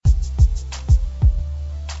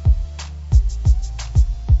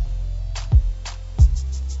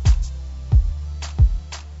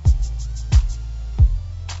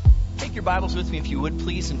Bibles with me, if you would,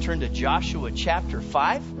 please, and turn to Joshua chapter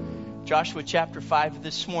 5. Joshua chapter 5.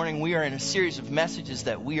 This morning we are in a series of messages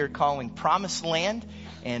that we are calling Promised Land,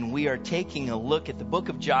 and we are taking a look at the book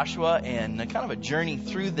of Joshua and kind of a journey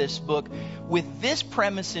through this book with this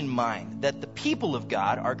premise in mind, that the people of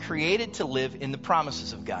God are created to live in the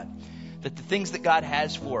promises of God. That the things that God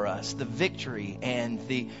has for us, the victory and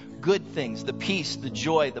the good things, the peace, the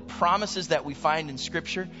joy, the promises that we find in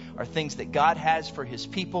Scripture are things that God has for His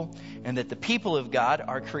people, and that the people of God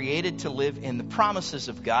are created to live in the promises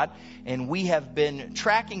of God. And we have been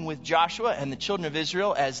tracking with Joshua and the children of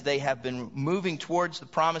Israel as they have been moving towards the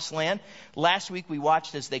Promised Land. Last week we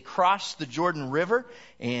watched as they crossed the Jordan River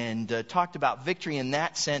and talked about victory in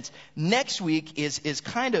that sense. Next week is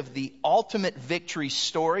kind of the ultimate victory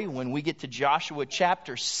story when we get to Joshua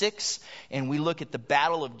chapter 6 and we look at the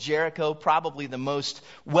Battle of Jericho, probably the most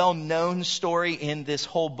well-known story in this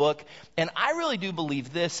whole book. And I really do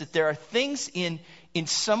believe this, that there are things in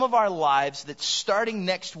some of our lives that starting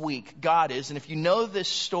next week, God is, and if you know this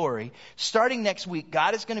story, starting next week,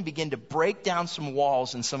 God is going to begin to break down some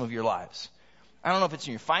walls in some of your lives. I don't know if it's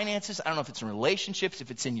in your finances. I don't know if it's in relationships, if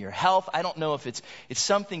it's in your health. I don't know if it's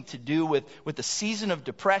something to do with a season of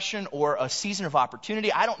depression or a season of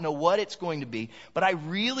opportunity. I don't know what it's going to be. But I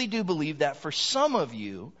really do believe that for some of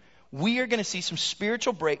you, we are going to see some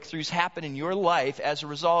spiritual breakthroughs happen in your life as a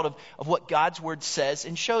result of what God's Word says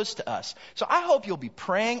and shows to us. So I hope you'll be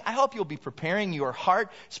praying. I hope you'll be preparing your heart,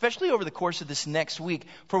 especially over the course of this next week,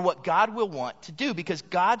 for what God will want to do, because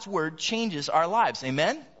God's Word changes our lives.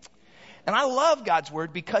 Amen? And I love God's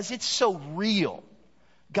Word because it's so real.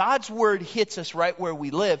 God's Word hits us right where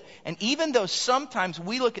we live. And even though sometimes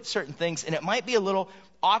we look at certain things and it might be a little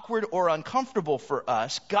awkward or uncomfortable for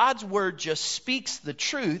us, God's Word just speaks the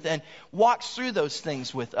truth and walks through those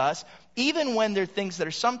things with us, even when they're things that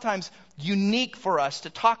are sometimes unique for us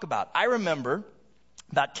to talk about. I remember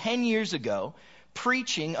about 10 years ago,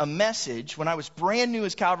 preaching a message when I was brand new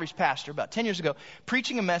as Calvary's pastor, about 10 years ago,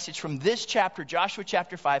 preaching a message from this chapter, Joshua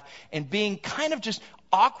chapter 5, and being kind of just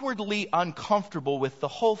awkwardly uncomfortable with the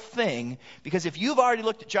whole thing, because if you've already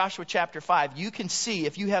looked at Joshua chapter 5, you can see,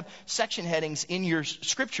 if you have section headings in your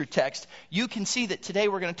scripture text, you can see that today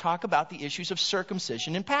we're going to talk about the issues of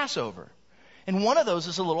circumcision and Passover. And one of those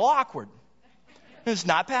is a little awkward. It's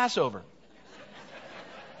not Passover.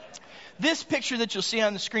 This picture that you'll see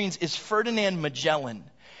on the screens is Ferdinand Magellan.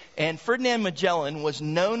 And Ferdinand Magellan was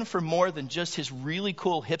known for more than just his really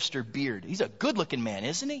cool hipster beard. He's a good-looking man,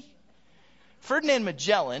 isn't he? Ferdinand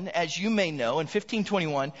Magellan, as you may know, in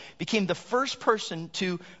 1521, became the first person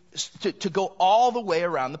to go all the way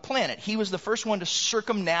around the planet. He was the first one to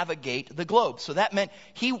circumnavigate the globe. So that meant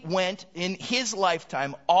he went in his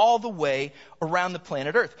lifetime all the way around the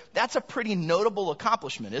planet Earth. That's a pretty notable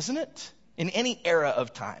accomplishment, isn't it? In any era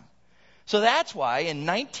of time. So that's why in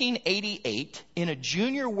 1988, in a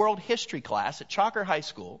junior world history class at Chalker High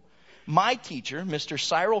School, my teacher, Mr.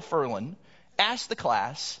 Cyril Ferlin, asked the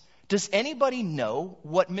class, does anybody know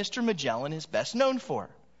what Mr. Magellan is best known for?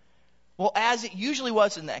 Well, as it usually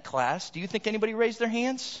was in that class, do you think anybody raised their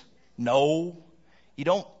hands? No. You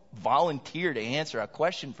don't volunteer to answer a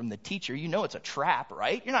question from the teacher. You know it's a trap,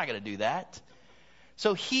 right? You're not going to do that.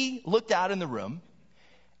 So he looked out in the room,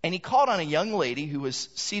 and he called on a young lady who was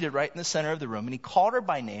seated right in the center of the room, and he called her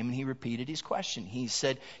by name, and he repeated his question. He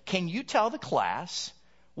said, can you tell the class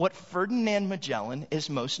what Ferdinand Magellan is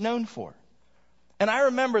most known for? And I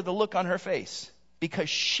remember the look on her face, because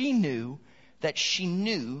she knew that she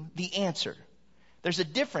knew the answer. There's a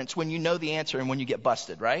difference when you know the answer and when you get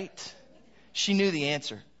busted, right? She knew the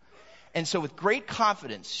answer. And so with great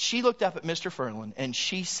confidence, she looked up at Mr. Ferlin and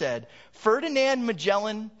she said, Ferdinand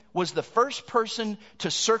Magellan was the first person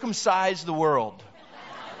to circumcise the world.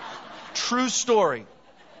 True story.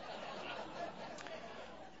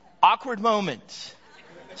 Awkward moment.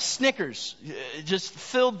 Snickers just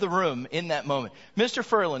filled the room in that moment. Mr.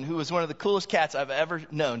 Ferlin, who was one of the coolest cats I've ever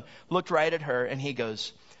known, looked right at her and he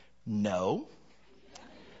goes, no.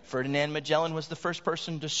 Ferdinand Magellan was the first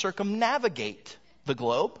person to circumnavigate the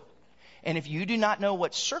globe. And if you do not know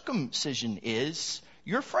what circumcision is,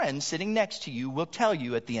 your friend sitting next to you will tell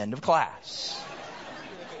you at the end of class.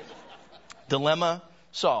 Dilemma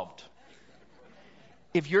solved.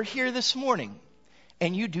 If you're here this morning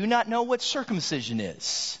and you do not know what circumcision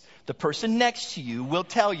is, the person next to you will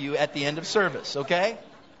tell you at the end of service, okay?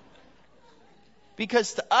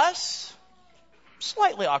 Because to us,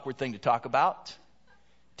 slightly awkward thing to talk about.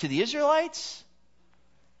 To the Israelites,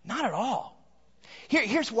 not at all.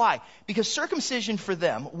 Here's why. Because circumcision for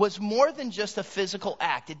them was more than just a physical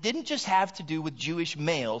act. It didn't just have to do with Jewish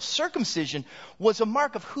males. Circumcision was a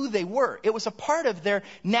mark of who they were. It was a part of their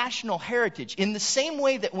national heritage. In the same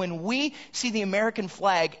way that when we see the American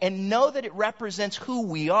flag and know that it represents who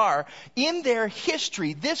we are, in their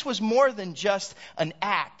history, this was more than just an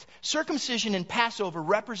act. Circumcision and Passover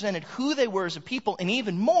represented who they were as a people, and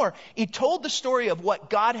even more, it told the story of what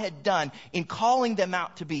God had done in calling them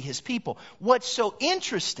out to be his people. What's so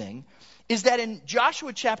interesting is that in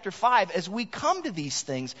Joshua chapter 5, as we come to these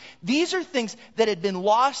are things that had been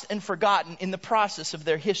lost and forgotten in the process of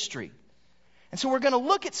their history. And so we're going to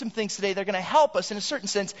look at some things today that are going to help us, in a certain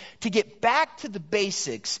sense, to get back to the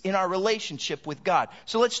basics in our relationship with God.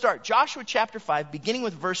 So let's start. Joshua chapter 5, beginning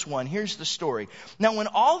with verse 1. Here's the story. Now, when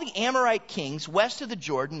all the Amorite kings west of the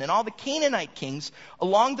Jordan and all the Canaanite kings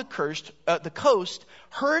along the coast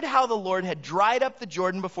heard how the Lord had dried up the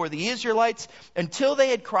Jordan before the Israelites until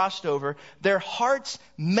they had crossed over, their hearts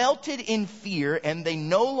melted in fear, and they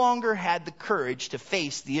no longer had the courage to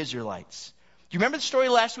face the Israelites. Do you remember the story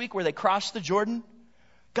last week where they crossed the Jordan?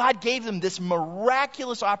 God gave them this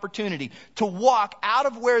miraculous opportunity to walk out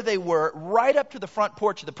of where they were right up to the front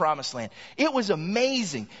porch of the Promised Land. It was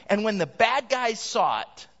amazing. And when the bad guys saw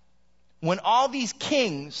it, when all these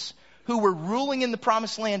kings who were ruling in the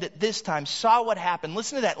Promised Land at this time saw what happened,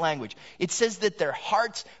 listen to that language. It says that their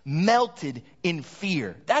hearts melted in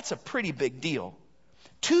fear. That's a pretty big deal.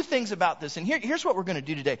 Two things about this, and here's what we're going to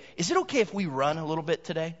do today. Is it okay if we run a little bit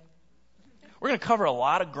today? We're going to cover a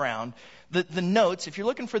lot of ground. The notes, if you're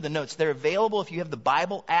looking for the notes, they're available if you have the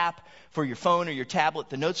Bible app for your phone or your tablet.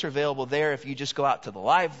 The notes are available there. If you just go out to the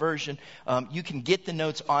live version, you can get the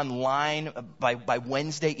notes online by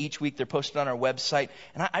Wednesday each week. They're posted on our website.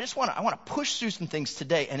 And I want to push through some things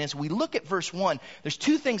today. And as we look at verse 1, there's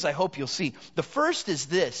two things I hope you'll see. The first is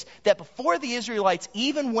this, that before the Israelites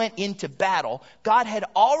even went into battle, God had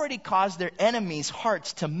already caused their enemies'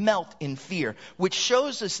 hearts to melt in fear, which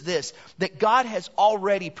shows us this, that God has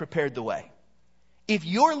already prepared the way. If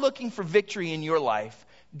you're looking for victory in your life,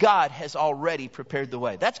 God has already prepared the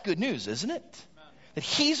way. That's good news, isn't it? Amen. That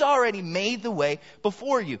he's already made the way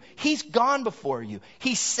before you. He's gone before you.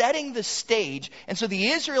 He's setting the stage. And so the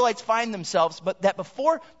Israelites find themselves, but that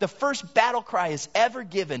before the first battle cry is ever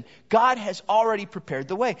given, God has already prepared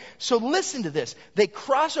the way. So listen to this. They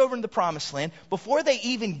cross over into the Promised Land. Before they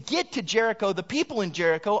even get to Jericho, the people in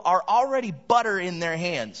Jericho are already butter in their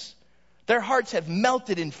hands. Their hearts have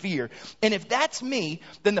melted in fear. And if that's me,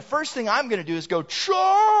 then the first thing I'm going to do is go,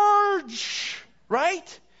 charge!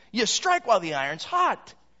 Right? You strike while the iron's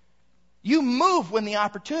hot. You move when the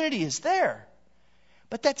opportunity is there.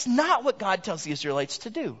 But that's not what God tells the Israelites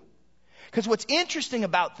to do. Because what's interesting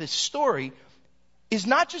about this story is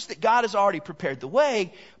not just that God has already prepared the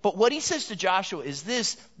way, but what he says to Joshua is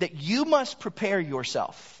this, that you must prepare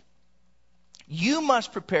yourself. You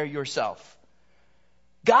must prepare yourself.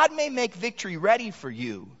 God may make victory ready for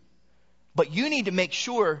you, but you need to make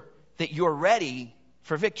sure that you're ready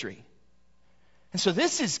for victory. And so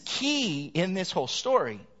this is key in this whole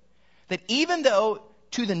story, that even though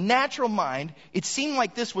to the natural mind, it seemed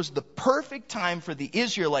like this was the perfect time for the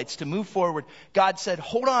Israelites to move forward, God said,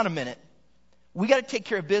 hold on a minute. We got to take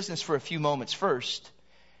care of business for a few moments first.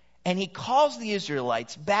 And he calls the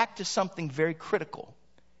Israelites back to something very critical.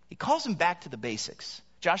 He calls them back to the basics.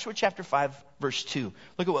 Joshua chapter 5, verse 2.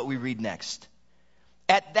 Look at what we read next.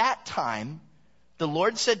 At that time, the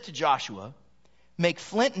Lord said to Joshua, make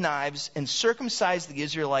flint knives and circumcise the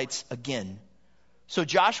Israelites again. So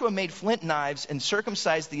Joshua made flint knives and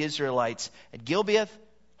circumcised the Israelites at Gibeath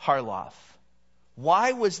Harloth.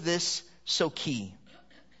 Why was this so key?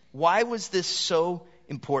 Why was this so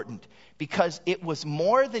important? Because it was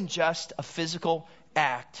more than just a physical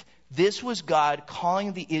act. This was God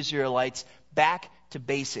calling the Israelites back to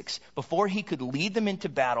basics. Before he could lead them into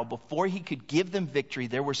battle, before he could give them victory,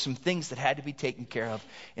 there were some things that had to be taken care of.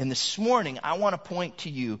 And this morning, I want to point to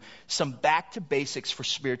you some back to basics for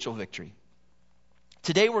spiritual victory.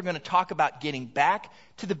 Today, we're going to talk about getting back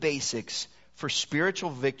to the basics for spiritual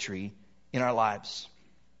victory in our lives.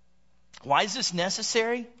 Why is this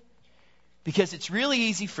necessary? Because it's really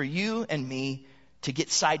easy for you and me to get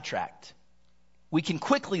sidetracked. We can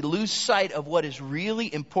quickly lose sight of what is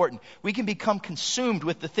really important. We can become consumed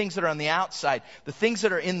with the things that are on the outside, the things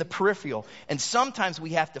that are in the peripheral. And sometimes we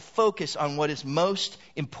have to focus on what is most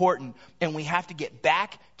important. And we have to get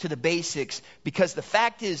back to the basics, because the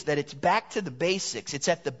fact is that it's back to the basics. It's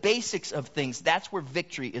at the basics of things. That's where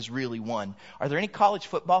victory is really won. Are there any college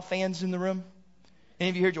football fans in the room? Any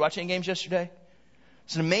of you here, did you watch any games yesterday?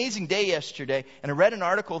 It's an amazing day yesterday, and I read an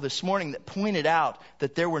article this morning that pointed out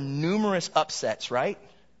that there were numerous upsets, right?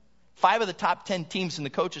 5 of the top 10 teams in the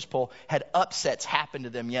coaches poll had upsets happen to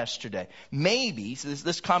them yesterday. Maybe, so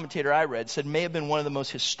this commentator I read said may have been one of the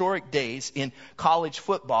most historic days in college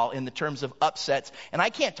football in the terms of upsets. And I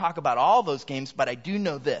can't talk about all those games, but I do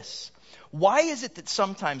know this. Why is it that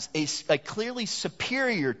sometimes a clearly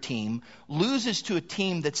superior team loses to a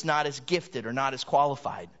team that's not as gifted or not as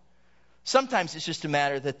qualified? Sometimes it's just a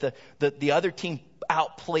matter that the other team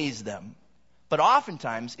outplays them. But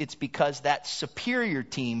oftentimes it's because that superior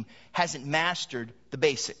team hasn't mastered the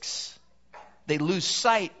basics. They lose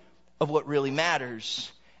sight of what really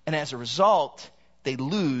matters. And as a result, they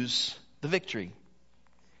lose the victory.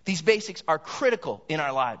 These basics are critical in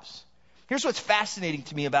our lives. Here's what's fascinating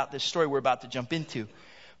to me about this story we're about to jump into.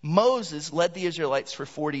 Moses led the Israelites for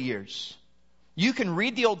 40 years. You can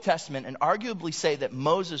read the Old Testament and arguably say that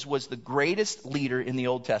Moses was the greatest leader in the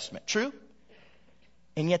Old Testament. True?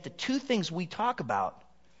 And yet the two things we talk about,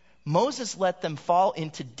 Moses let them fall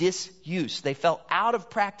into disuse. They fell out of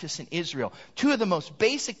practice in Israel. Two of the most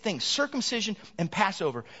basic things, circumcision and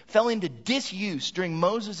Passover, fell into disuse during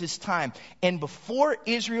Moses' time. And before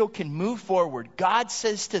Israel can move forward, God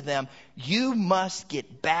says to them, you must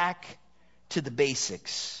get back to the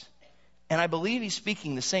basics. And I believe he's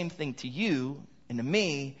speaking the same thing to you and to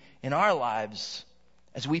me in our lives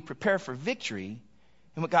as we prepare for victory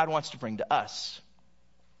and what God wants to bring to us.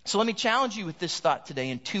 So let me challenge you with this thought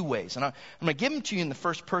today in 2 ways. And I'm going to give them to you in the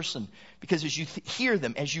first person because as you hear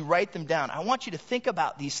them, as you write them down, I want you to think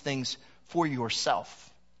about these things for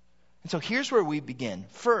yourself. And so here's where we begin.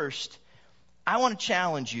 First, I want to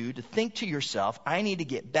challenge you to think to yourself, I need to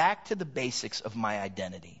get back to the basics of my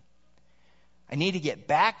identity. I need to get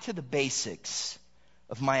back to the basics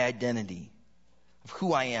of my identity, of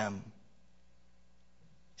who I am.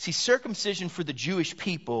 See, circumcision for the Jewish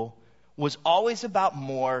people was always about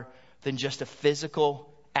more than just a physical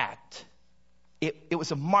act. It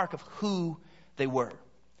was a mark of who they were.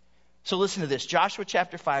 So listen to this. Joshua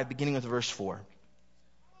chapter 5, beginning with verse 4.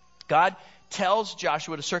 God tells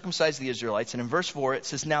Joshua to circumcise the Israelites, and in verse 4 it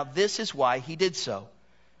says, now this is why he did so.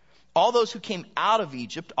 All those who came out of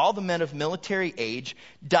Egypt, all the men of military age,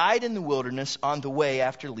 died in the wilderness on the way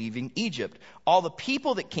after leaving Egypt. All the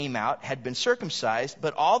people that came out had been circumcised,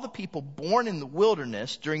 but all the people born in the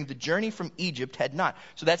wilderness during the journey from Egypt had not.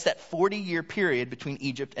 So that's that 40-year period between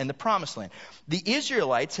Egypt and the Promised Land. The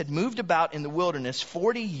Israelites had moved about in the wilderness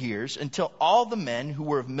 40 years until all the men who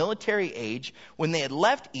were of military age, when they had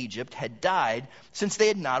left Egypt, had died, since they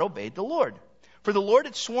had not obeyed the Lord. For the Lord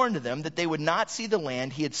had sworn to them that they would not see the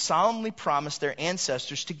land he had solemnly promised their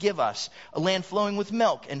ancestors to give us, a land flowing with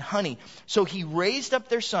milk and honey. So he raised up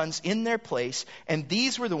their sons in their place, and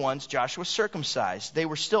these were the ones Joshua circumcised. They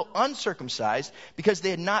were still uncircumcised because they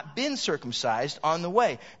had not been circumcised on the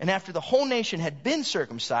way. And after the whole nation had been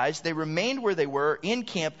circumcised, they remained where they were in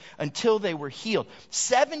camp until they were healed.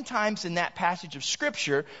 7 times in that passage of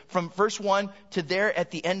Scripture, from verse 1 to there at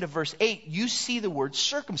the end of verse 8, you see the word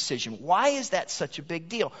circumcision. Why is that such a big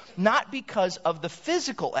deal? Not because of the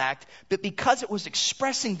physical act, but because it was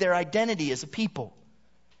expressing their identity as a people.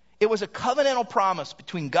 It was a covenantal promise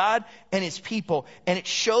between God and his people, and it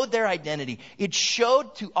showed their identity. It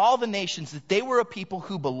showed to all the nations that they were a people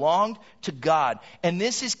who belonged to God. And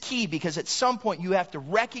this is key because at some point you have to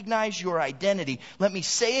recognize your identity. Let me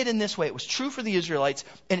say it in this way. It was true for the Israelites,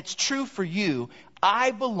 and it's true for you.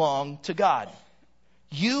 I belong to God.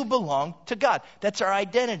 You belong to God. That's our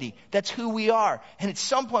identity. That's who we are. And at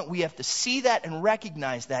some point we have to see that and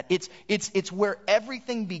recognize that. It's where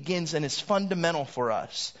everything begins and is fundamental for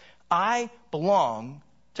us. I belong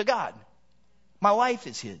to God. My life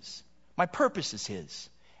is his. My purpose is his.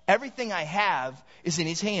 Everything I have is in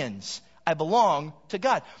his hands. I belong to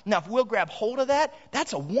God. Now, if we'll grab hold of that,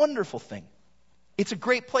 that's a wonderful thing. It's a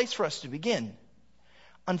great place for us to begin.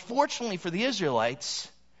 Unfortunately for the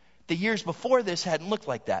Israelites, the years before this hadn't looked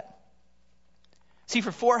like that. See,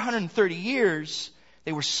 for 430 years,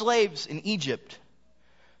 they were slaves in Egypt.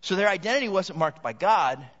 So their identity wasn't marked by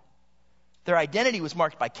God. Their identity was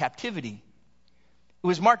marked by captivity. It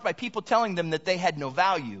was marked by people telling them that they had no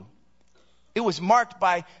value. It was marked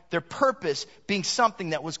by their purpose being something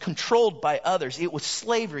that was controlled by others. It was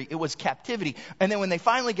slavery. It was captivity. And then when they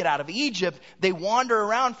finally get out of Egypt, they wander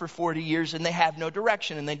around for 40 years and they have no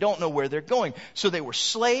direction and they don't know where they're going. So they were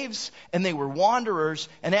slaves and they were wanderers.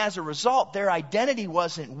 And as a result, their identity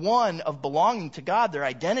wasn't one of belonging to God. Their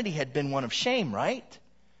identity had been one of shame, right?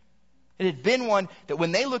 It had been one that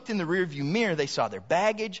when they looked in the rearview mirror, they saw their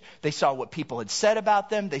baggage. They saw what people had said about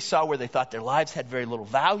them. They saw where they thought their lives had very little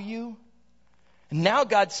value. And now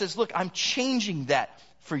God says, look, I'm changing that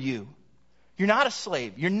for you. You're not a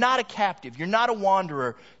slave. You're not a captive. You're not a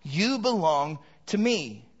wanderer. You belong to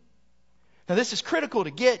me. Now this is critical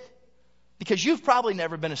to get because you've probably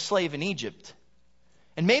never been a slave in Egypt.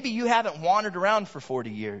 And maybe you haven't wandered around for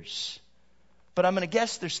 40 years. But I'm going to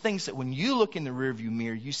guess there's things that when you look in the rearview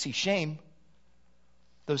mirror, you see shame.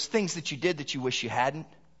 Those things that you did that you wish you hadn't.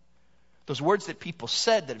 Those words that people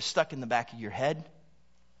said that have stuck in the back of your head.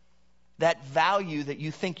 That value that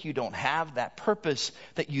you think you don't have, that purpose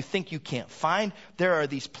that you think you can't find. There are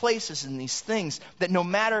these places and these things that no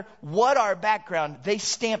matter what our background, they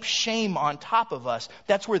stamp shame on top of us.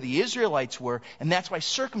 That's where the Israelites were, and that's why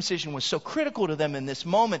circumcision was so critical to them in this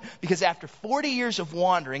moment, because after 40 years of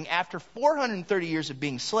wandering, after 430 years of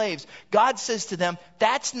being slaves, God says to them,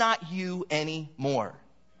 that's not you anymore.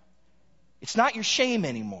 It's not your shame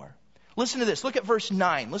anymore. Listen to this. Look at verse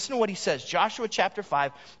 9. Listen to what he says. Joshua chapter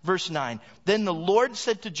 5, verse 9. Then the Lord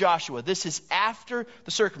said to Joshua, this is after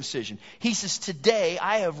the circumcision. He says, today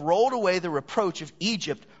I have rolled away the reproach of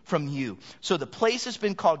Egypt from you. So the place has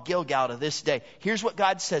been called Gilgal to this day. Here's what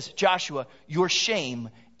God says. Joshua, your shame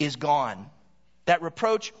is gone. That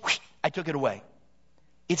reproach, I took it away.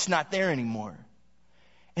 It's not there anymore.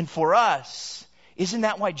 And for us, isn't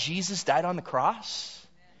that why Jesus died on the cross?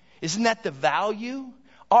 Isn't that the value?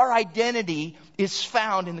 Our identity is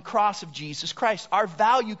found in the cross of Jesus Christ. Our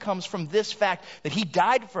value comes from this fact that he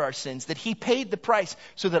died for our sins, that he paid the price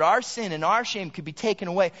so that our sin and our shame could be taken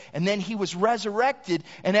away. And then he was resurrected.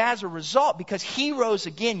 And as a result, because he rose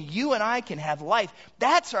again, you and I can have life.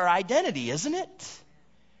 That's our identity, isn't it?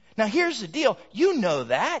 Now here's the deal. You know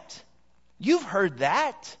that. You've heard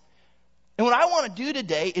that. And what I want to do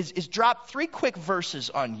today is drop 3 quick verses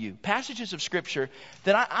on you, passages of Scripture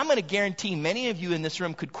that I'm going to guarantee many of you in this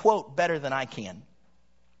room could quote better than I can.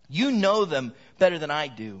 You know them better than I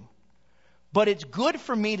do. But it's good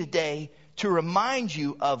for me today to remind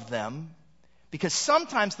you of them, because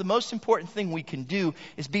sometimes the most important thing we can do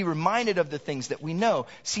is be reminded of the things that we know.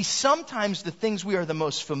 See, sometimes the things we are the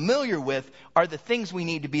most familiar with are the things we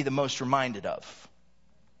need to be the most reminded of.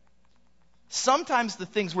 Sometimes the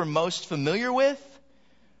things we're most familiar with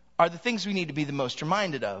are the things we need to be the most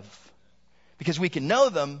reminded of. Because we can know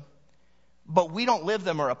them, but we don't live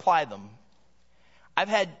them or apply them. I've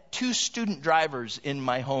had 2 student drivers in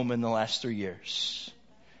my home in the last 3 years.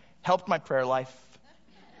 Helped my prayer life.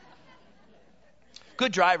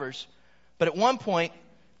 Good drivers, but at one point,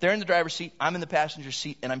 they're in the driver's seat, I'm in the passenger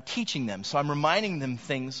seat, and I'm teaching them. So I'm reminding them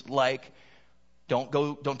things like, don't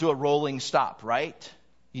do a rolling stop, right?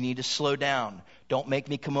 You need to slow down. Don't make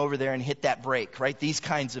me come over there and hit that brake, right? These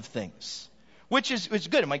kinds of things. Which is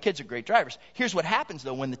good. And my kids are great drivers. Here's what happens,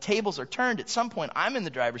 though. When the tables are turned, at some point, I'm in the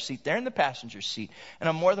driver's seat. They're in the passenger seat. And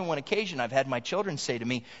on more than one occasion, I've had my children say to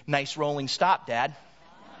me, nice rolling stop, Dad.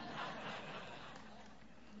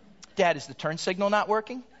 Dad, is the turn signal not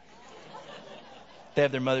working? They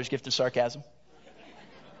have their mother's gift of sarcasm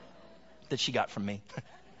that she got from me.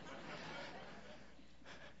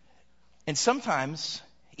 And sometimes,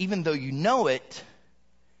 even though you know it,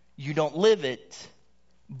 you don't live it,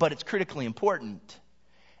 but it's critically important.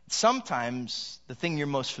 Sometimes the thing you're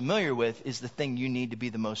most familiar with is the thing you need to be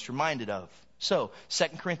the most reminded of. So, 2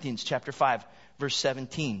 Corinthians chapter 5, verse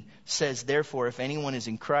 17 says, therefore, if anyone is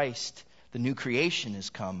in Christ, the new creation has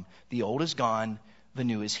come. The old is gone, the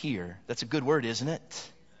new is here. That's a good word, isn't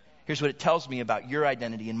it? Here's what it tells me about your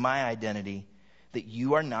identity and my identity, that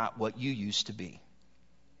you are not what you used to be.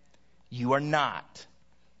 You are not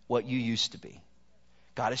what you used to be.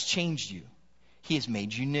 God has changed you. He has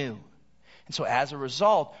made you new. And so as a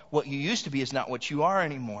result, what you used to be is not what you are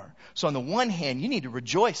anymore. So on the one hand, you need to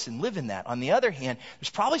rejoice and live in that. On the other hand, there's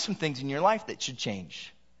probably some things in your life that should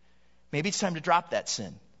change. Maybe it's time to drop that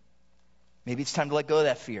sin. Maybe it's time to let go of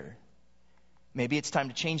that fear. Maybe it's time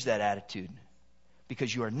to change that attitude,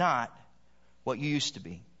 because you are not what you used to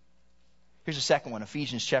be. Here's the second one,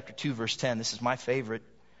 Ephesians chapter 2, verse 10. This is my favorite.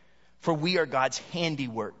 For we are God's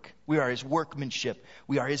handiwork. We are his workmanship.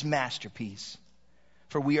 We are his masterpiece.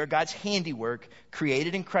 For we are God's handiwork,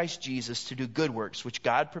 created in Christ Jesus to do good works, which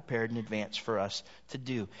God prepared in advance for us to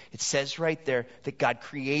do. It says right there that God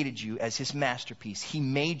created you as his masterpiece. He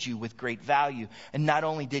made you with great value. And not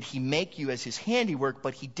only did he make you as his handiwork,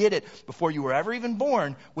 but he did it before you were ever even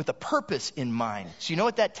born with a purpose in mind. So you know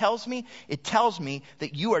what that tells me? It tells me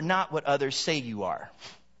that you are not what others say you are.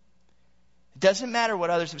 It doesn't matter what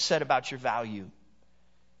others have said about your value.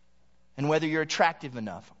 And whether you're attractive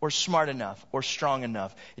enough or smart enough or strong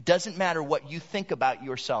enough, it doesn't matter what you think about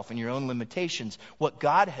yourself and your own limitations. What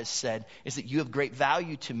God has said is that you have great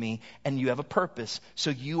value to me and you have a purpose. So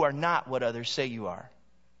you are not what others say you are.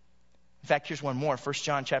 In fact, here's one more. 1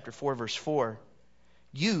 John chapter 4, verse 4.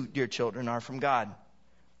 You, dear children, are from God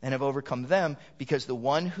and have overcome them, because the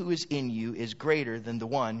one who is in you is greater than the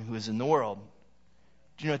one who is in the world.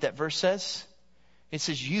 Do you know what that verse says? It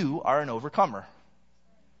says you are an overcomer.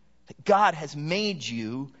 That God has made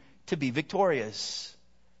you to be victorious.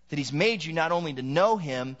 That He's made you not only to know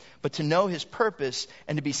Him, but to know His purpose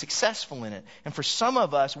and to be successful in it. And for some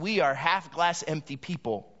of us, we are half glass empty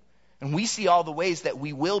people. And we see all the ways that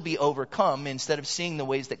we will be overcome instead of seeing the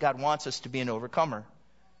ways that God wants us to be an overcomer.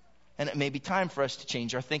 And it may be time for us to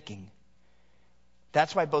change our thinking.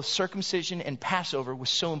 That's why both circumcision and Passover was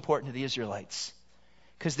so important to the Israelites.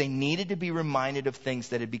 Because they needed to be reminded of things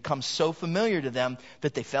that had become so familiar to them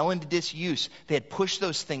that they fell into disuse. They had pushed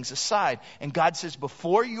those things aside. And God says,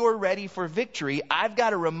 before you're ready for victory, I've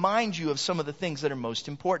got to remind you of some of the things that are most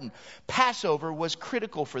important. Passover was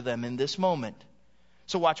critical for them in this moment.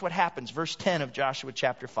 So watch what happens. Verse 10 of Joshua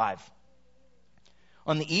chapter 5.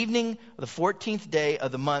 On the evening of the 14th day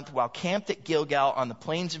of the month, while camped at Gilgal on the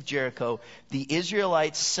plains of Jericho, the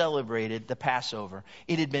Israelites celebrated the Passover.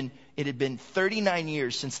 It had been 39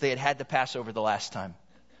 years since they had had the Passover the last time.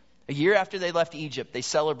 A year after they left Egypt, they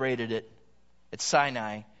celebrated it at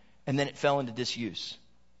Sinai, and then it fell into disuse.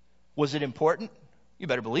 Was it important? You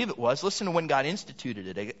better believe it was. Listen to when God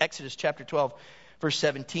instituted it. Exodus chapter 12, verse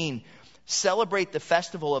 17. Celebrate the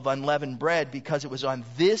festival of unleavened bread, because it was on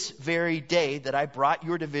this very day that I brought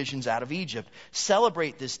your divisions out of Egypt.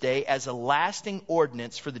 Celebrate this day as a lasting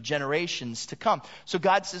ordinance for the generations to come. So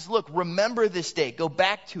God says, look, remember this day. Go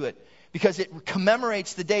back to it, because it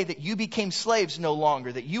commemorates the day that you became slaves no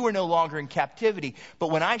longer, that you were no longer in captivity.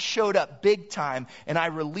 But when I showed up big time and I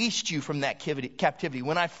released you from that captivity,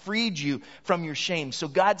 when I freed you from your shame. So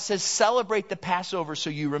God says, celebrate the Passover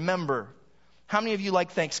so you remember. How many of you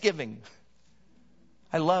like Thanksgiving?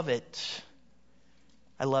 I love it.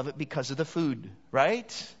 I love it because of the food,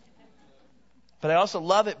 right? But I also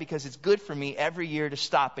love it because it's good for me every year to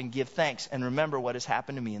stop and give thanks and remember what has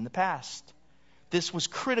happened to me in the past. This was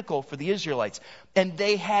critical for the Israelites. And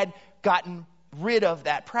they had gotten rid of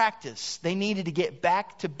that practice. They needed to get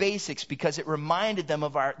back to basics because it reminded them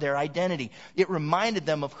of their identity. It reminded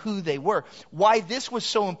them of who they were. Why this was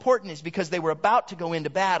so important is because they were about to go into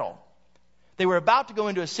battle. They were about to go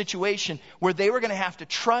into a situation where they were going to have to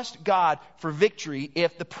trust God for victory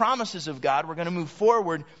if the promises of God were going to move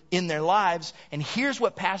forward in their lives. And here's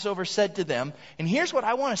what Passover said to them. And here's what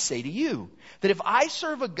I want to say to you. That if I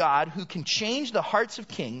serve a God who can change the hearts of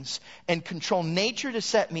kings and control nature to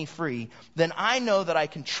set me free, then I know that I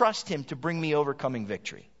can trust Him to bring me overcoming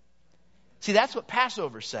victory. See, that's what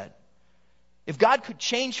Passover said. If God could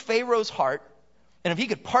change Pharaoh's heart, and if He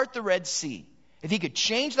could part the Red Sea, if He could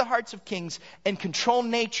change the hearts of kings and control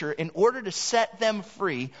nature in order to set them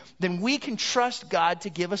free, then we can trust God to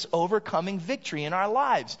give us overcoming victory in our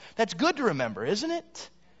lives. That's good to remember, isn't it?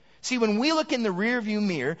 See, when we look in the rearview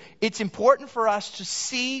mirror, it's important for us to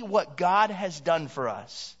see what God has done for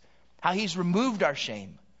us. How He's removed our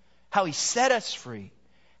shame. How He set us free.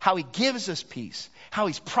 How He gives us peace. How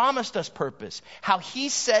He's promised us purpose. How He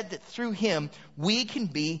said that through Him we can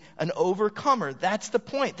be an overcomer. That's the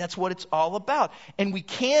point. That's what it's all about. And we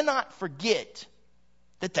cannot forget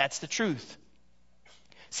that that's the truth.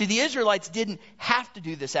 See, the Israelites didn't have to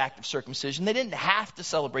do this act of circumcision. They didn't have to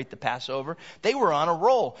celebrate the Passover. They were on a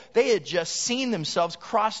roll. They had just seen themselves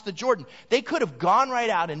cross the Jordan. They could have gone right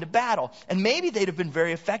out into battle. And maybe they'd have been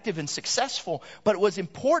very effective and successful. But it was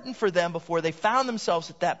important for them before they found themselves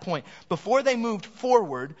at that point. Before they moved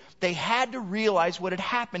forward, they had to realize what had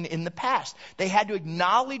happened in the past. They had to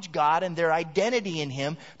acknowledge God and their identity in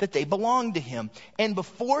Him, that they belonged to Him. And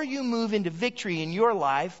before you move into victory in your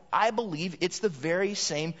life, I believe it's the very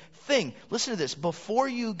same thing. Listen to this. Before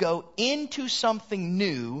you go into something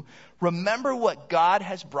new, remember what God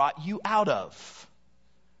has brought you out of.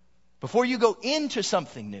 Before you go into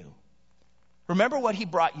something new, remember what He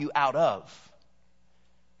brought you out of.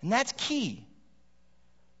 And that's key.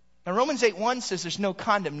 Now, Romans 8:1 says there's no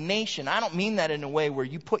condemnation. I don't mean that in a way where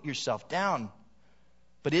you put yourself down.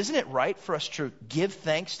 But isn't it right for us to give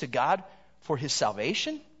thanks to God for His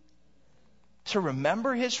salvation? To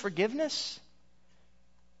remember His forgiveness?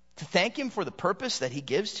 To thank Him for the purpose that He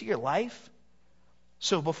gives to your life?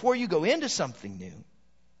 So before you go into something new,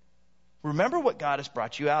 remember what God has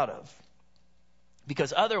brought you out of.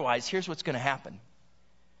 Because otherwise, here's what's going to happen.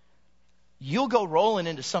 You'll go rolling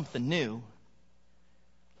into something new,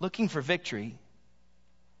 looking for victory,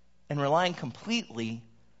 and relying completely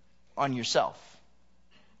on yourself.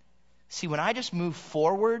 See, when I just move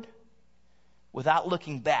forward without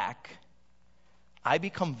looking back, I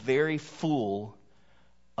become very full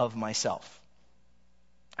of myself.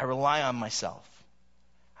 I rely on myself.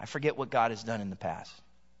 I forget what God has done in the past.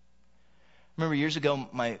 I remember years ago,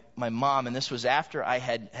 my mom, and this was after I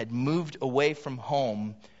had moved away from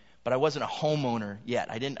home, but I wasn't a homeowner yet.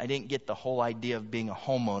 I didn't get the whole idea of being a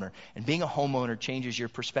homeowner. And being a homeowner changes your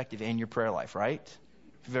perspective and your prayer life, right?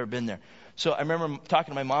 If you've ever been there. So I remember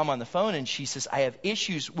talking to my mom on the phone, and she says, I have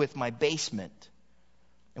issues with my basement.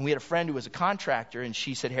 And we had a friend who was a contractor, and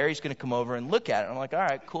she said, Harry's going to come over and look at it. And I'm like, all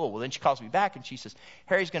right, cool. Well, then she calls me back, and she says,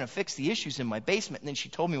 Harry's going to fix the issues in my basement. And then she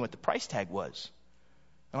told me what the price tag was.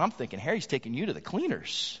 And I'm thinking, Harry's taking you to the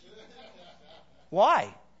cleaners.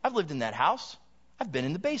 Why? I've lived in that house. I've been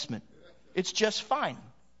in the basement. It's just fine.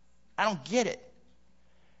 I don't get it.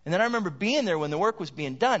 And then I remember being there when the work was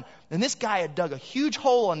being done. And this guy had dug a huge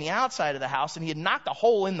hole on the outside of the house, and he had knocked a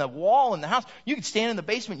hole in the wall in the house. You could stand in the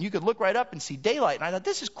basement, and you could look right up and see daylight. And I thought,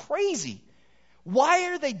 this is crazy. Why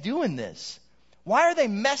are they doing this? Why are they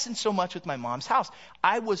messing so much with my mom's house?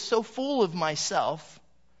 I was so full of myself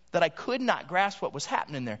that I could not grasp what was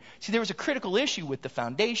happening there. See, there was a critical issue with the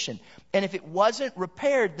foundation. And if it wasn't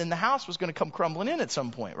repaired, then the house was going to come crumbling in at some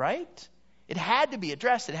point, right? It had to be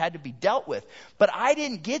addressed. It had to be dealt with. But I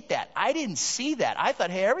didn't get that. I didn't see that. I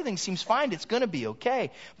thought, hey, everything seems fine. It's going to be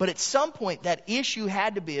okay. But at some point, that issue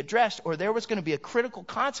had to be addressed, or there was going to be a critical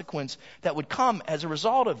consequence that would come as a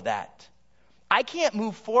result of that. I can't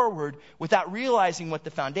move forward without realizing what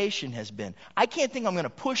the foundation has been. I can't think I'm going to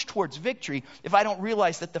push towards victory if I don't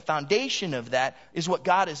realize that the foundation of that is what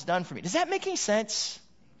God has done for me. Does that make any sense?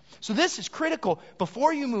 So this is critical.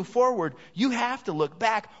 Before you move forward, you have to look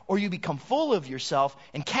back, or you become full of yourself.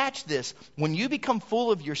 And catch this, when you become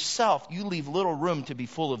full of yourself, you leave little room to be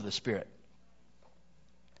full of the Spirit.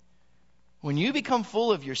 When you become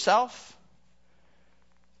full of yourself,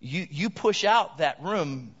 you push out that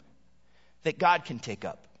room that God can take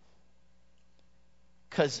up.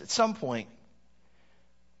 Because at some point,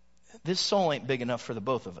 this soul ain't big enough for the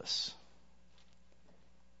both of us.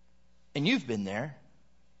 And you've been there.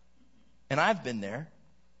 And I've been there.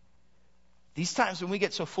 These times when we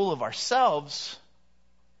get so full of ourselves,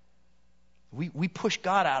 we push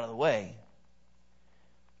God out of the way.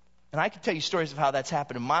 And I can tell you stories of how that's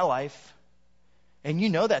happened in my life. And you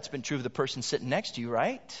know that's been true of the person sitting next to you,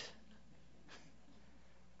 right?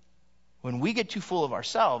 When we get too full of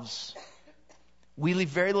ourselves, we leave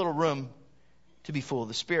very little room to be full of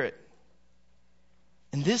the Spirit.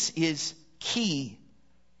 And this is key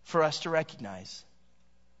for us to recognize.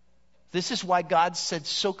 This is why God said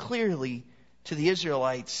so clearly to the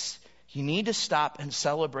Israelites, you need to stop and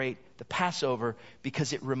celebrate the Passover,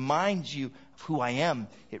 because it reminds you of who I am.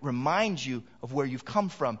 It reminds you of where you've come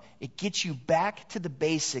from. It gets you back to the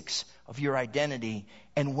basics of your identity.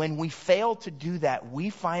 And when we fail to do that, we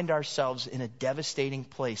find ourselves in a devastating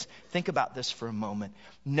place. Think about this for a moment.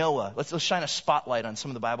 Noah, let's shine a spotlight on some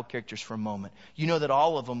of the Bible characters for a moment. You know that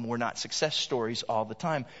all of them were not success stories all the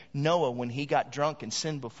time. Noah, when he got drunk and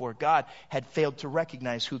sinned before God, had failed to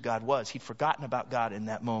recognize who God was. He'd forgotten about God in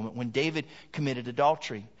that moment. When David committed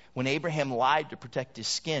adultery, when Abraham lied to protect his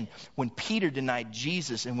skin, when Peter denied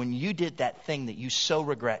Jesus, and when you did that thing that you so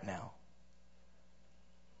regret now.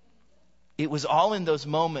 It was all in those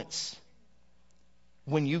moments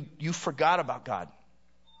when you forgot about God.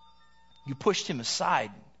 You pushed him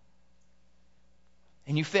aside.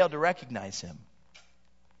 And you failed to recognize him.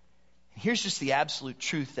 And here's just the absolute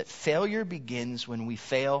truth, that failure begins when we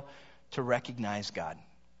fail to recognize God.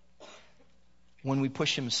 When we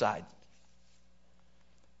push him aside.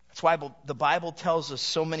 That's why the Bible tells us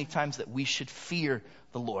so many times that we should fear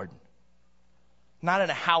the Lord. Not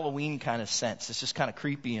in a Halloween kind of sense. It's just kind of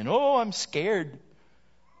creepy and, oh, I'm scared.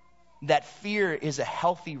 That fear is a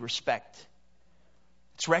healthy respect.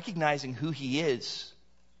 It's recognizing who he is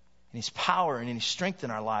and his power and his strength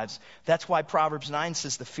in our lives. That's why Proverbs 9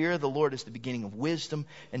 says the fear of the Lord is the beginning of wisdom,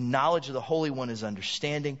 and knowledge of the Holy One is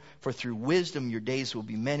understanding. For through wisdom your days will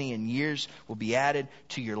be many, and years will be added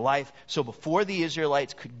to your life. So before the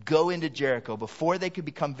Israelites could go into Jericho, before they could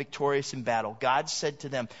become victorious in battle, God said to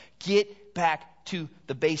them, get back to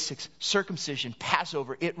the basics. Circumcision,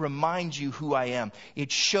 Passover, it reminds you who I am.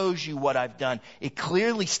 It shows you what I've done. It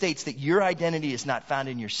clearly states that your identity is not found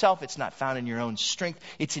in yourself. It's not found in your own strength.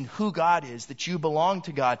 It's in who God is, that you belong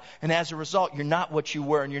to God. And as a result, you're not what you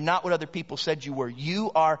were, and you're not what other people said you were.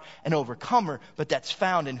 You are an overcomer, but that's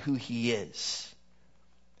found in who he is.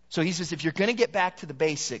 So he says, if you're going to get back to the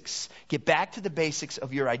basics, get back to the basics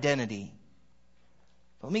of your identity.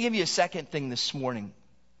 Let me give you a second thing this morning.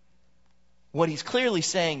 What he's clearly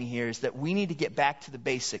saying here is that we need to get back to the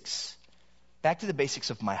basics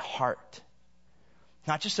of my heart,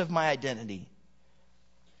 not just of my identity.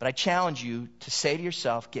 But I challenge you to say to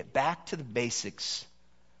yourself, get back to the basics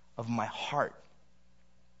of my heart.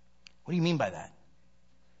 What do you mean by that?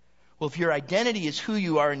 Well, if your identity is who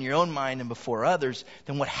you are in your own mind and before others,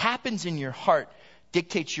 then what happens in your heart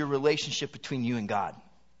dictates your relationship between you and God.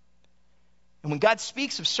 And when God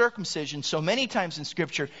speaks of circumcision, so many times in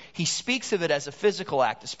Scripture, He speaks of it as a physical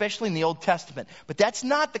act, especially in the Old Testament. But that's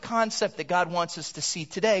not the concept that God wants us to see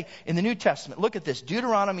today in the New Testament. Look at this,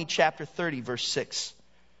 Deuteronomy chapter 30, verse 6.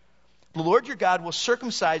 The Lord your God will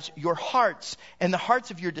circumcise your hearts and the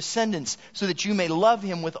hearts of your descendants so that you may love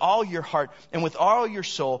Him with all your heart and with all your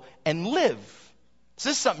soul and live. So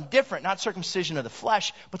this is something different, not circumcision of the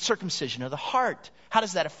flesh, but circumcision of the heart. How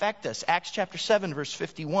does that affect us? Acts chapter 7, verse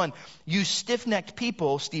 51. You stiff-necked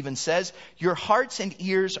people, Stephen says, your hearts and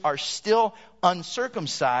ears are still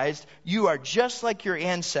uncircumcised. You are just like your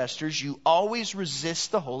ancestors. You always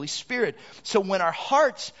resist the Holy Spirit. So when our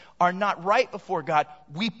hearts are not right before God,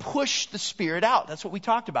 we push the Spirit out. That's what we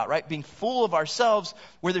talked about, right? Being full of ourselves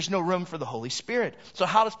where there's no room for the Holy Spirit. So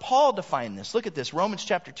how does Paul define this? Look at this. Romans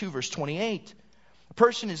chapter 2, verse 28. A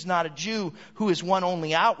person is not a Jew who is one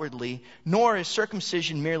only outwardly, nor is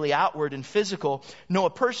circumcision merely outward and physical. No, a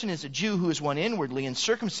person is a Jew who is one inwardly, and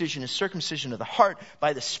circumcision is circumcision of the heart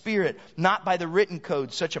by the Spirit, not by the written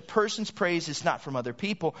code. Such a person's praise is not from other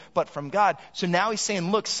people, but from God. So now he's saying,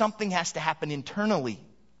 look, something has to happen internally.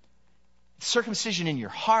 It's circumcision in your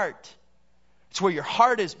heart. It's where your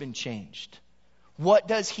heart has been changed. What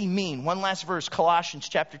does he mean? One last verse, Colossians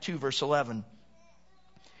chapter 2, verse 11.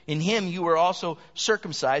 In Him you were also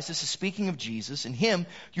circumcised. This is speaking of Jesus. In Him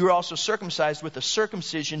you were also circumcised with a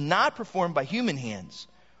circumcision not performed by human hands.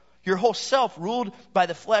 Your whole self, ruled by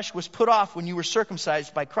the flesh, was put off when you were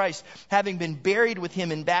circumcised by Christ, having been buried with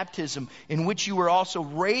Him in baptism, in which you were also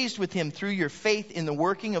raised with Him through your faith in the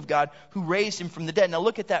working of God who raised Him from the dead. Now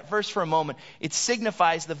look at that verse for a moment. It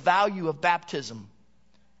signifies the value of baptism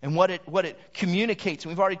and what it communicates.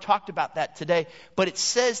 And we've already talked about that today. But it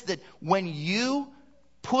says that when you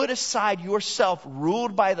put aside yourself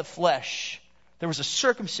ruled by the flesh, there was a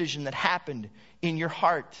circumcision that happened in your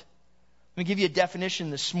heart. Let me give you a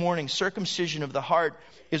definition this morning. Circumcision of the heart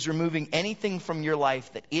is removing anything from your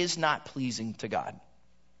life that is not pleasing to God.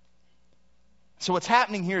 So what's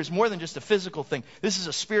happening here is more than just a physical thing. This is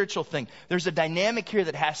a spiritual thing. There's a dynamic here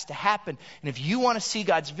that has to happen. And if you want to see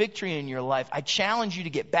God's victory in your life, I challenge you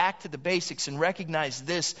to get back to the basics and recognize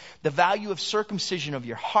this, the value of circumcision of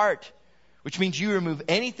your heart, which means you remove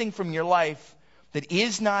anything from your life that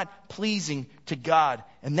is not pleasing to God.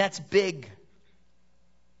 And that's big.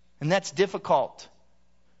 And that's difficult.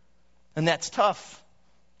 And that's tough.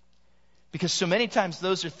 Because so many times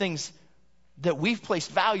those are things that we've placed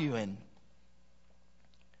value in.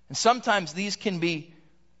 And sometimes these can be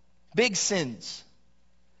big sins.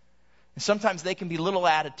 And sometimes they can be little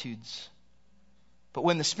attitudes. But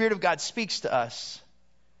when the Spirit of God speaks to us,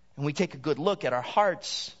 and we take a good look at our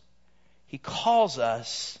hearts, He calls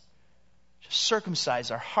us to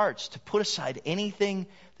circumcise our hearts, to put aside anything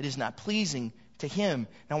that is not pleasing to Him.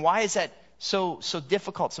 Now, why is that so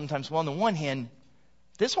difficult sometimes? Well, on the one hand,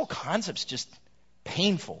 this whole concept's just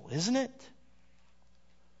painful, isn't it?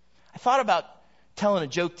 I thought about telling a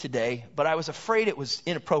joke today, but I was afraid it was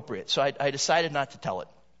inappropriate, so I decided not to tell it.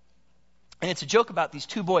 And it's a joke about these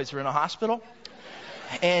two boys who are in a hospital,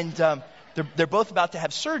 and they're both about to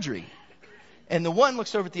have surgery. And the one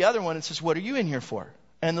looks over at the other one and says, "What are you in here for?"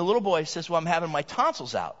 And the little boy says, "Well, I'm having my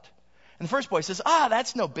tonsils out." And the first boy says,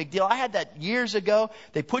 "That's no big deal. I had that years ago.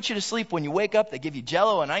 They put you to sleep when you wake up. They give you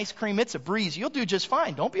Jell-O and ice cream. It's a breeze. You'll do just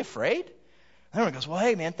fine. Don't be afraid." And the other one goes, "Well,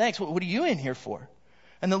 hey, man, thanks. What are you in here for?"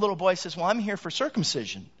 And the little boy says, "Well, I'm here for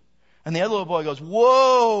circumcision." And the other little boy goes,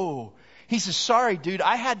 "Whoa." He says, "Sorry, dude.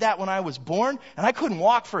 I had that when I was born, and I couldn't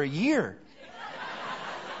walk for a year."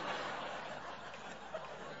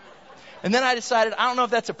 And then I decided, I don't know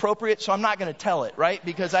if that's appropriate, so I'm not going to tell it, right?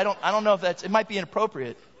 Because I don't know if it might be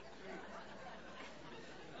inappropriate.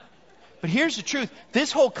 But here's the truth.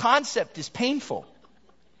 This whole concept is painful.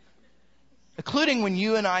 Including when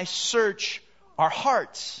you and I search our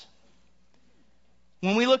hearts.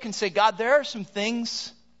 When we look and say, "God, there are some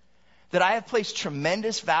things that I have placed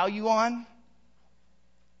tremendous value on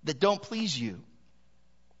that don't please you.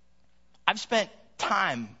 I've spent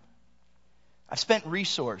time. I've spent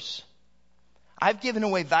resource. I've given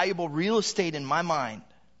away valuable real estate in my mind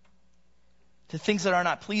to things that are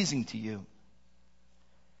not pleasing to you."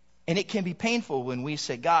 And it can be painful when we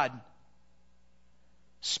say, "God,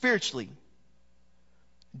 spiritually,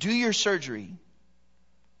 do your surgery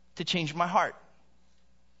to change my heart."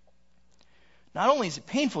 Not only is it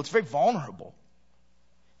painful, it's very vulnerable.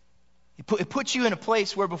 It puts you in a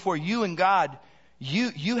place where before you and God,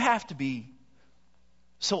 you have to be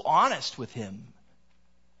so honest with Him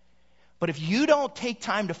But if you don't take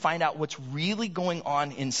time to find out what's really going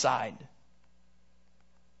on inside,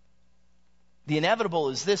 the inevitable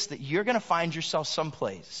is this, that you're going to find yourself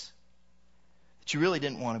someplace that you really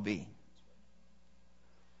didn't want to be.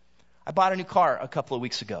 I bought a new car a couple of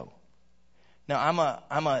weeks ago. Now,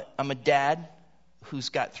 I'm a dad who's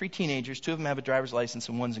got 3 teenagers. 2 of them have a driver's license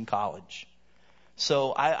and 1's in college.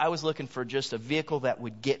 So I was looking for just a vehicle that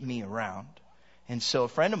would get me around. And so a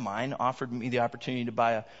friend of mine offered me the opportunity to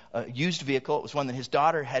buy a used vehicle. It was one that his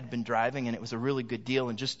daughter had been driving, and it was a really good deal.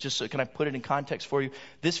 And just so, can I put it in context for you?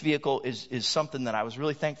 This vehicle is something that I was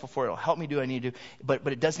really thankful for. It'll help me do what I need to do. But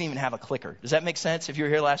it doesn't even have a clicker. Does that make sense? If you were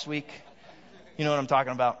here last week, you know what I'm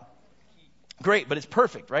talking about. Great, but it's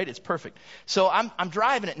perfect, right? It's perfect. So I'm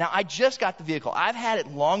driving it. Now, I just got the vehicle. I've had it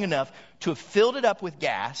long enough to have filled it up with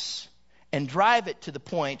gas and drive it to the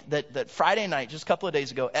point that Friday night, just a couple of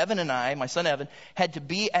days ago, Evan and I, my son Evan, had to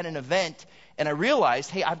be at an event, and I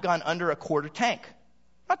realized, hey, I've gone under a quarter tank.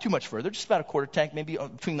 Not too much further, just about a quarter tank, maybe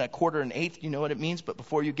between that quarter and eighth, you know what it means, but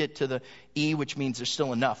before you get to the E, which means there's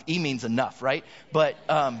still enough. E means enough, right? But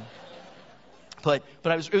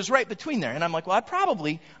it was right between there, and I'm like, well, I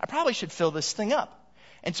probably should fill this thing up.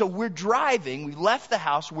 And so we're driving, we left the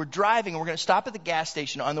house, we're driving, and we're going to stop at the gas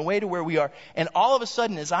station on the way to where we are. And all of a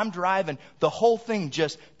sudden, as I'm driving, the whole thing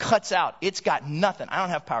just cuts out. It's got nothing. I don't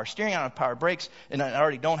have power steering, I don't have power brakes, and I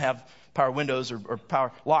already don't have power windows or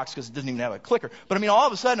power locks because it doesn't even have a clicker. But I mean, all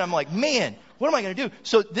of a sudden, I'm like, man, what am I going to do?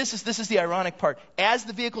 So this is the ironic part. As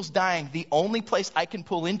the vehicle's dying, the only place I can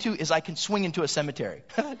pull into is I can swing into a cemetery.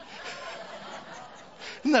 Isn't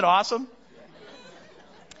that awesome?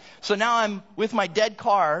 So now I'm with my dead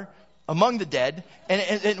car among the dead,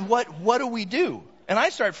 and what do we do? And I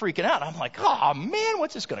start freaking out. I'm like, oh man,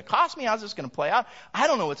 what's this going to cost me? How's this going to play out? I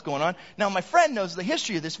don't know what's going on. Now my friend knows the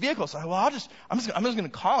history of this vehicle, so I'm just going to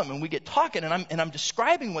call him, and we get talking, and I'm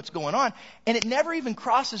describing what's going on, and it never even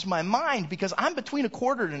crosses my mind because I'm between a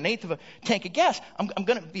quarter and an eighth of a tank of gas. I'm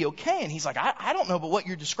going to be okay. And he's like, I don't know, but what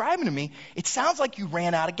you're describing to me, it sounds like you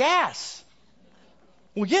ran out of gas.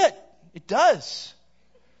 Well, yeah, it does.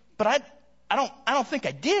 But I don't think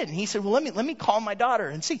I did. And he said, well, let me call my daughter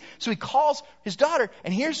and see. So he calls his daughter,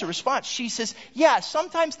 and here's the response. She says, yeah,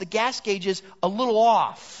 sometimes the gas gauge is a little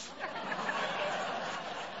off.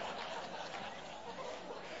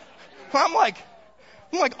 I'm like,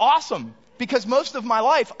 awesome. Because most of my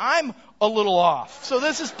life, I'm a little off. So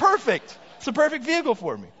this is perfect. It's a perfect vehicle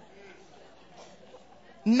for me.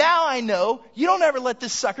 Now I know you don't ever let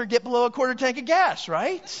this sucker get below a quarter tank of gas,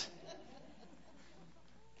 right?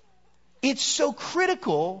 It's so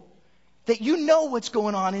critical that you know what's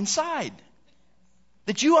going on inside,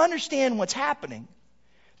 that you understand what's happening,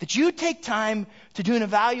 that you take time to do an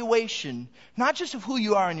evaluation, not just of who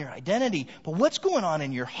you are in your identity, but what's going on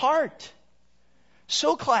in your heart.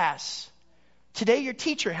 So class, today your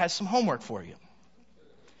teacher has some homework for you.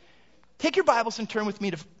 Take your Bibles and turn with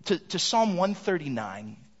me to Psalm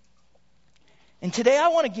 139. And today I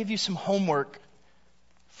want to give you some homework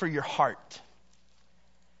for your heart.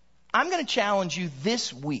 I'm going to challenge you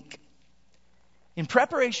this week, in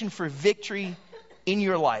preparation for victory in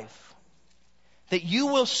your life, that you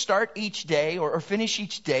will start each day or finish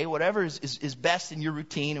each day, whatever is best in your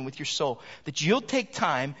routine and with your soul, that you'll take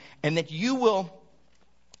time and that you will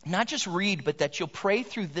not just read, but that you'll pray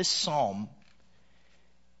through this psalm.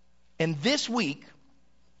 And this week,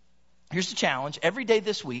 here's the challenge, every day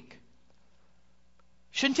this week,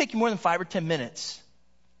 shouldn't take you more than 5 or 10 minutes,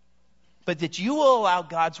 but that you will allow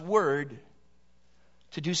God's Word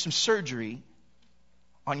to do some surgery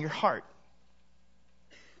on your heart.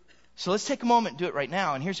 So let's take a moment and do it right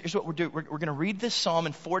now. And here's what we're doing. We're going to read this psalm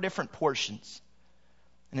in 4 different portions.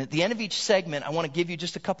 And at the end of each segment, I want to give you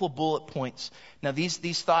just a couple of bullet points. Now,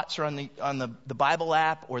 these thoughts are on the Bible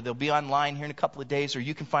app, or they'll be online here in a couple of days, or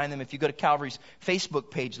you can find them if you go to Calvary's Facebook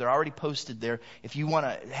page. They're already posted there. If you want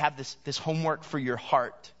to have this homework for your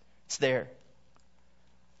heart, it's there.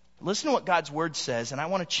 Listen to what God's Word says, and I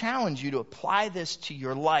want to challenge you to apply this to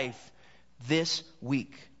your life this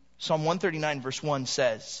week. Psalm 139 verse 1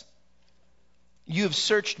 says, "You have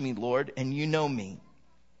searched me, Lord, and you know me.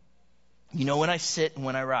 You know when I sit and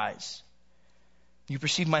when I rise. You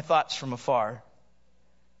perceive my thoughts from afar.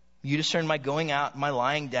 You discern my going out and my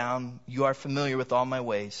lying down. You are familiar with all my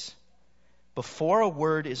ways. Before a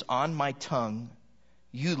word is on my tongue,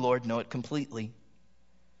 you, Lord, know it completely.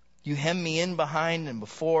 You hem me in behind and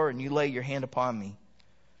before, and you lay your hand upon me.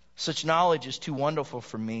 Such knowledge is too wonderful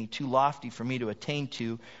for me, too lofty for me to attain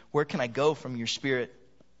to. Where can I go from your spirit?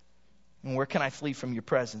 And where can I flee from your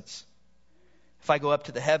presence? If I go up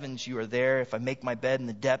to the heavens, you are there. If I make my bed in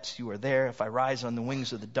the depths, you are there. If I rise on the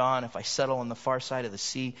wings of the dawn, if I settle on the far side of the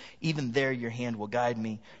sea, even there your hand will guide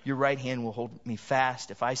me. Your right hand will hold me fast.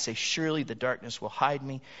 If I say, surely the darkness will hide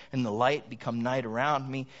me, and the light become night around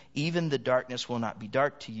me, even the darkness will not be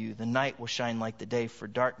dark to you. The night will shine like the day, for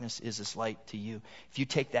darkness is as light to you. If you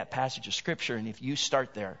take that passage of Scripture and if you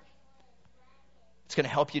start there, it's going to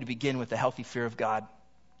help you to begin with a healthy fear of God.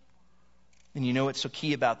 And you know what's so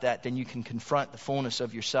key about that? Then you can confront the fullness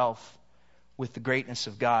of yourself with the greatness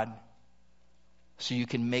of God. So you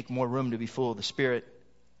can make more room to be full of the Spirit.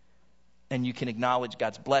 And you can acknowledge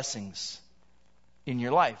God's blessings in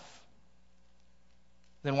your life.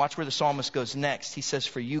 Then watch where the psalmist goes next. He says,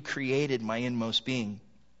 for you created my inmost being.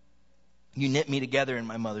 You knit me together in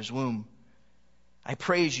my mother's womb. I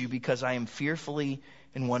praise you because I am fearfully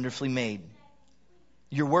and wonderfully made.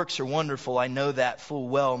 Your works are wonderful, I know that full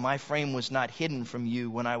well. My frame was not hidden from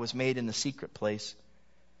you when I was made in the secret place.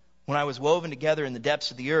 When I was woven together in the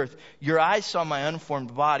depths of the earth, your eyes saw my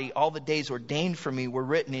unformed body. All the days ordained for me were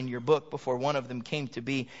written in your book before one of them came to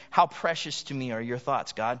be. How precious to me are your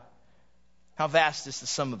thoughts, God. How vast is the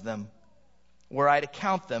sum of them. Were I to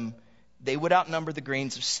count them, they would outnumber the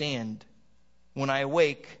grains of sand. When I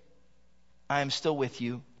awake, I am still with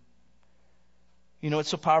you. You know what's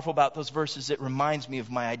so powerful about those verses? It reminds me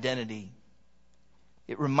of my identity.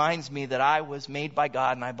 It reminds me that I was made by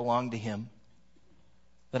God and I belong to Him.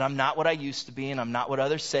 That I'm not what I used to be and I'm not what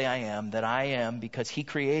others say I am. That I am because He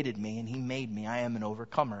created me and He made me. I am an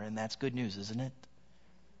overcomer, and that's good news, isn't it?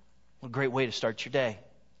 What a great way to start your day.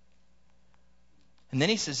 And then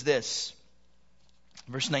he says this,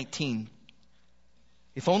 verse 19.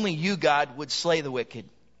 If only you, God, would slay the wicked.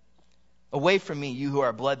 Away from me, you who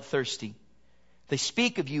are bloodthirsty. They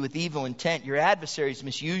speak of you with evil intent. Your adversaries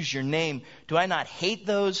misuse your name. Do I not hate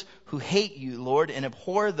those who hate you, Lord, and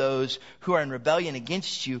abhor those who are in rebellion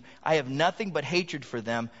against you? I have nothing but hatred for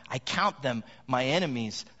them. I count them my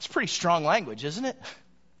enemies. It's pretty strong language, isn't it?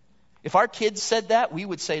 If our kids said that, we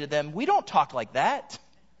would say to them, we don't talk like that.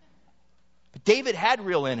 But David had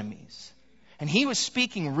real enemies. And he was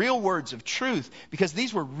speaking real words of truth because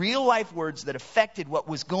these were real life words that affected what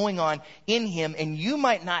was going on in him. And you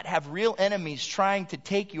might not have real enemies trying to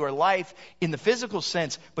take your life in the physical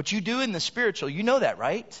sense, but you do in the spiritual. You know that,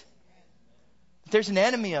 right? There's an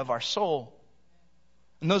enemy of our soul.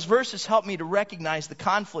 And those verses help me to recognize the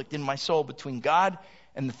conflict in my soul between God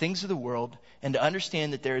and the things of the world, and to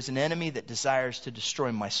understand that there is an enemy that desires to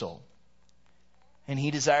destroy my soul. And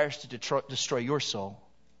he desires to destroy your soul.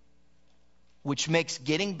 Which makes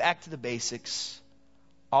getting back to the basics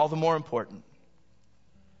all the more important.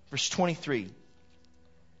 Verse 23.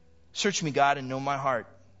 Search me, God, and know my heart.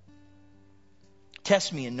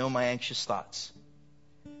 Test me and know my anxious thoughts.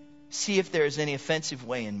 See if there is any offensive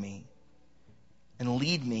way in me, and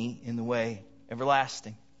lead me in the way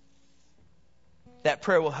everlasting. That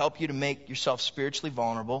prayer will help you to make yourself spiritually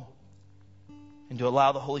vulnerable and to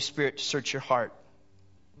allow the Holy Spirit to search your heart.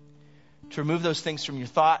 To remove those things from your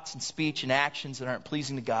thoughts and speech and actions that aren't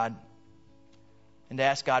pleasing to God. And to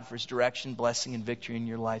ask God for His direction, blessing, and victory in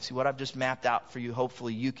your life. See, what I've just mapped out for you,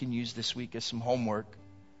 hopefully you can use this week as some homework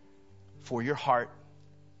for your heart.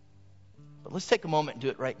 But let's take a moment and do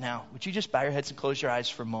it right now. Would you just bow your heads and close your eyes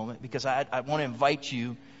for a moment? Because I want to invite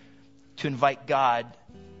you to invite God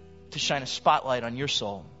to shine a spotlight on your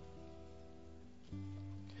soul.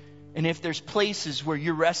 And if there's places where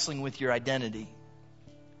you're wrestling with your identity,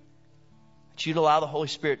 that you'd allow the Holy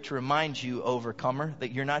Spirit to remind you, overcomer,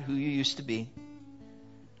 that you're not who you used to be,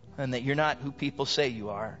 and that you're not who people say you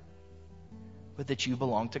are, but that you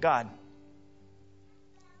belong to God.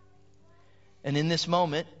 And in this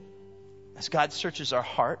moment, as God searches our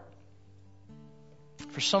heart,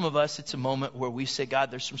 for some of us, it's a moment where we say,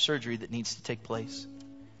 God, there's some surgery that needs to take place.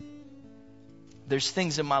 There's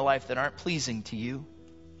things in my life that aren't pleasing to you.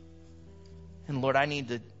 And Lord, I need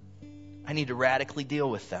to radically deal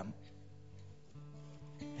with them.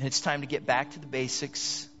 And it's time to get back to the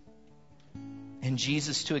basics. And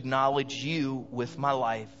Jesus, to acknowledge you with my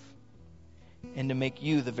life. And to make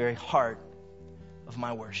you the very heart of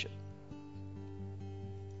my worship.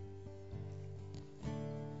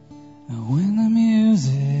 When the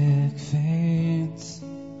music fades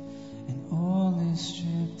and all is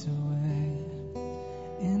stripped away,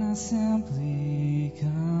 and I simply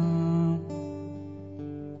come,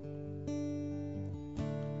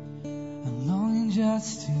 I'm longing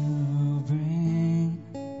just to bring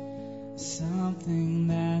something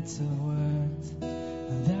that's of worth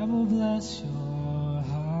that will bless your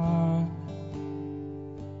heart.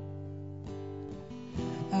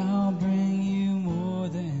 I'll bring you more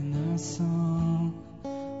than a song,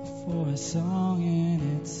 for a song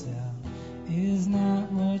is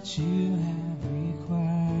not what you have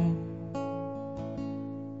required.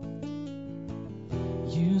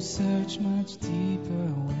 You search much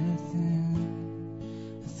deeper within,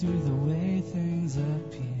 through the way things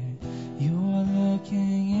appear. You're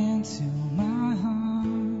looking into my heart.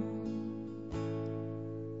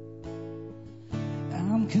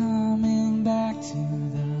 I'm coming back to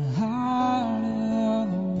the heart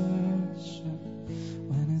of worship,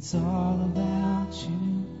 when it's all about you.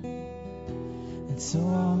 It's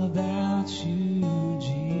all about you,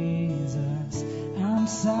 Jesus. I'm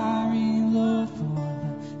sorry, Lord, for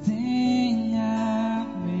the thing I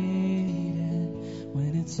made.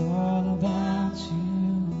 When it's all about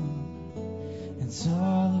you, it's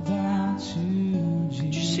all about you, Jesus.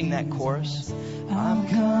 Could you sing that chorus? I'm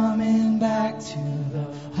coming back to the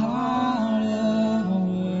heart of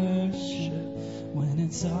worship, when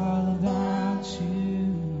it's all about you.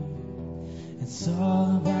 It's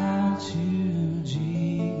all about you,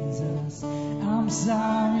 Jesus. I'm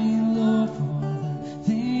sorry, Lord, for the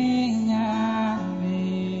thing I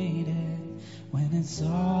made it. When it's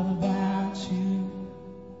all about you,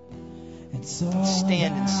 it's all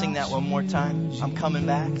Stand about and sing that one more time. I'm coming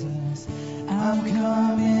back. Jesus. I'm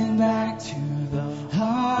coming back to the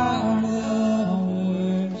heart of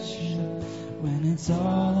worship, when it's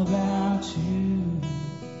all about you.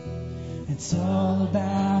 It's all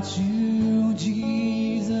about you,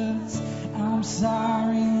 Jesus. I'm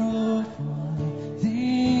sorry, Lord, for the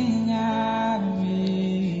thing I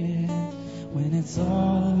made it. When it's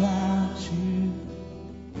all about you,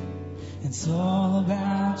 it's all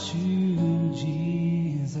about you,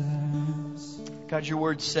 Jesus. God, your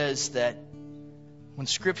word says that when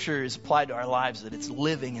Scripture is applied to our lives, that it's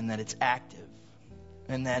living and that it's active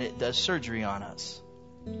and that it does surgery on us.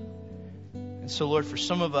 And so, Lord, for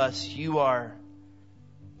some of us, you are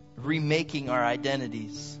remaking our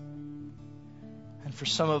identities. And for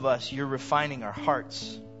some of us, you're refining our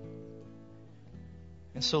hearts.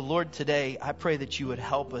 And so, Lord, today, I pray that you would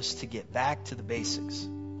help us to get back to the basics,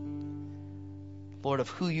 Lord, of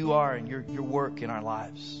who you are and your work in our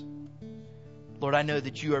lives. Lord, I know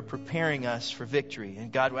that you are preparing us for victory.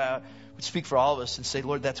 And God, I would speak for all of us and say,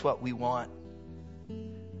 Lord, that's what we want.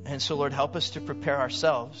 And so, Lord, help us to prepare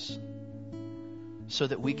ourselves so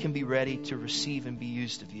that we can be ready to receive and be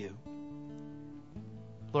used of you.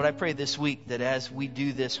 Lord, I pray this week that as we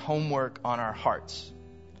do this homework on our hearts,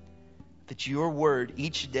 that your word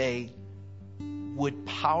each day would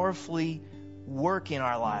powerfully work in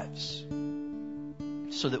our lives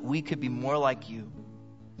so that we could be more like you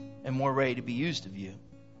and more ready to be used of you.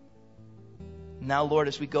 Now, Lord,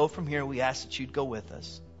 as we go from here, we ask that you'd go with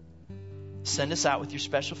us. Send us out with your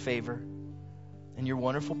special favor and your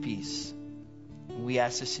wonderful peace. And we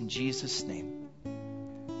ask this in Jesus' name.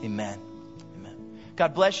 Amen. Amen.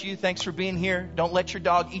 God bless you. Thanks for being here. Don't let your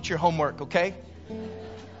dog eat your homework, okay?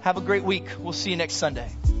 Have a great week. We'll see you next Sunday.